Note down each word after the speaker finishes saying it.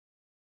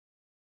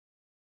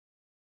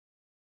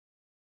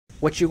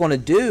what you're going to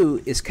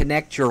do is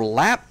connect your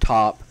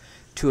laptop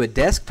to a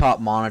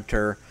desktop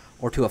monitor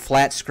or to a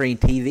flat screen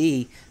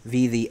TV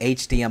via the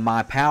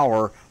HDMI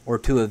power or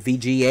to a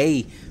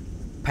VGA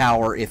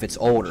power if it's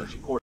older.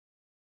 Of course,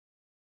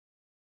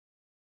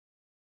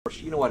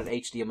 you know what an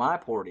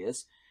HDMI port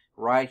is.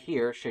 Right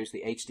here shows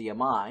the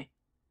HDMI,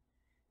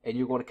 and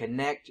you're going to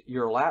connect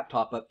your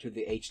laptop up to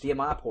the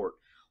HDMI port.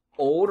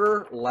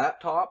 Older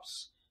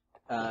laptops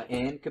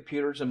and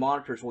computers and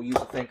monitors will use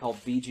a thing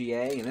called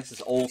VGA, and this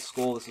is old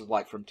school. This is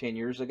like from 10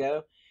 years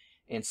ago.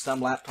 And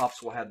some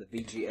laptops will have the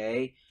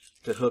VGA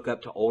to hook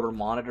up to older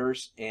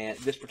monitors, and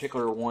this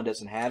particular one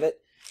doesn't have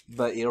it,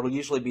 but it'll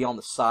usually be on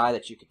the side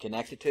that you can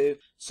connect it to.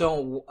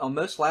 So on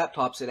most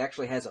laptops, it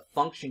actually has a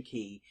function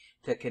key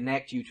to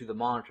connect you to the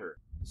monitor.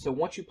 So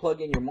once you plug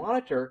in your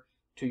monitor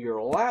to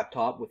your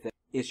laptop with it,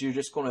 you're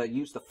just going to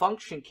use the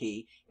function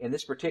key. In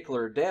this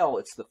particular Dell,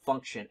 it's the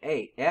function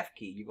 8, F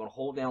key. You're going to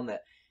hold down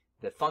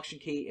the function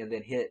key and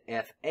then hit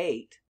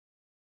F8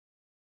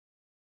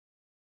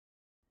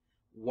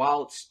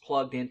 while it's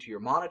plugged into your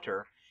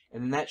monitor,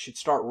 and then that should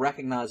start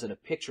recognizing a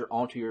picture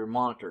onto your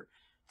monitor.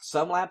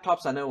 Some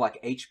laptops I know,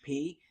 like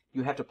HP,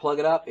 you have to plug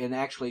it up and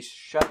actually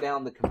shut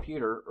down the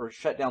computer or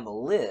shut down the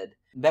lid.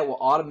 That will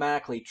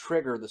automatically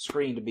trigger the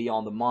screen to be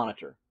on the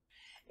monitor.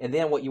 And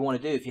then what you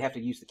want to do, if you have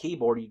to use the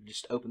keyboard, you can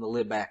just open the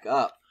lid back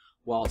up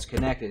while it's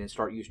connected and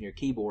start using your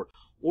keyboard.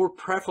 Or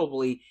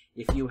preferably,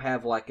 if you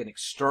have like an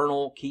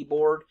external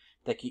keyboard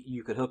that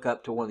you could hook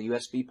up to one of the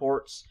USB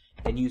ports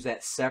and use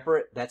that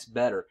separate, that's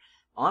better.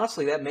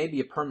 Honestly, that may be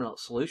a permanent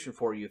solution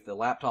for you. If the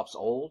laptop's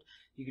old,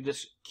 you can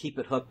just keep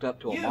it hooked up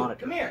to a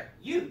monitor. Come here.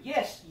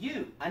 Yes,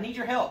 you. I need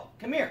your help.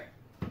 Come here.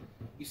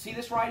 You see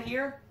this right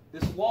here?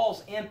 This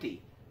wall's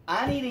empty.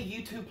 I need a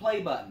YouTube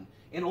play button.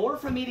 In order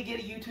for me to get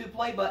a YouTube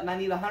play button, I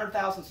need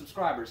 100,000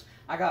 subscribers.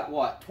 I got,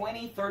 what,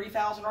 20,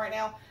 30,000 right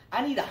now?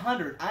 I need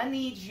 100. I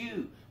need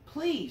you.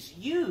 Please,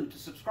 you to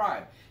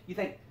subscribe. You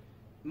think,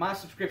 my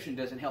subscription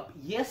doesn't help.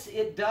 Yes,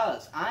 it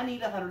does. I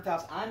need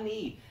 100,000.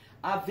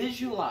 I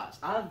visualize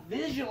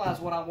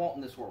what I want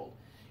in this world.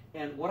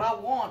 And what I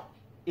want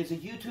is a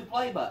YouTube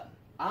play button.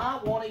 I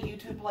want a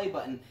YouTube play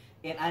button,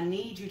 and I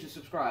need you to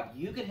subscribe.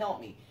 You can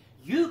help me.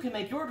 You can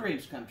make your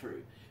dreams come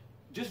true.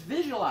 Just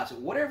visualize it.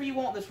 Whatever you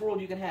want in this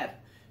world, you can have.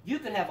 You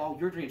can have all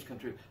your dreams come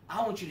true.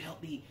 I want you to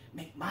help me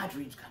make my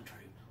dreams come true.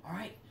 All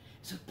right?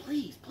 So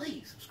please,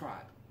 please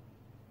subscribe.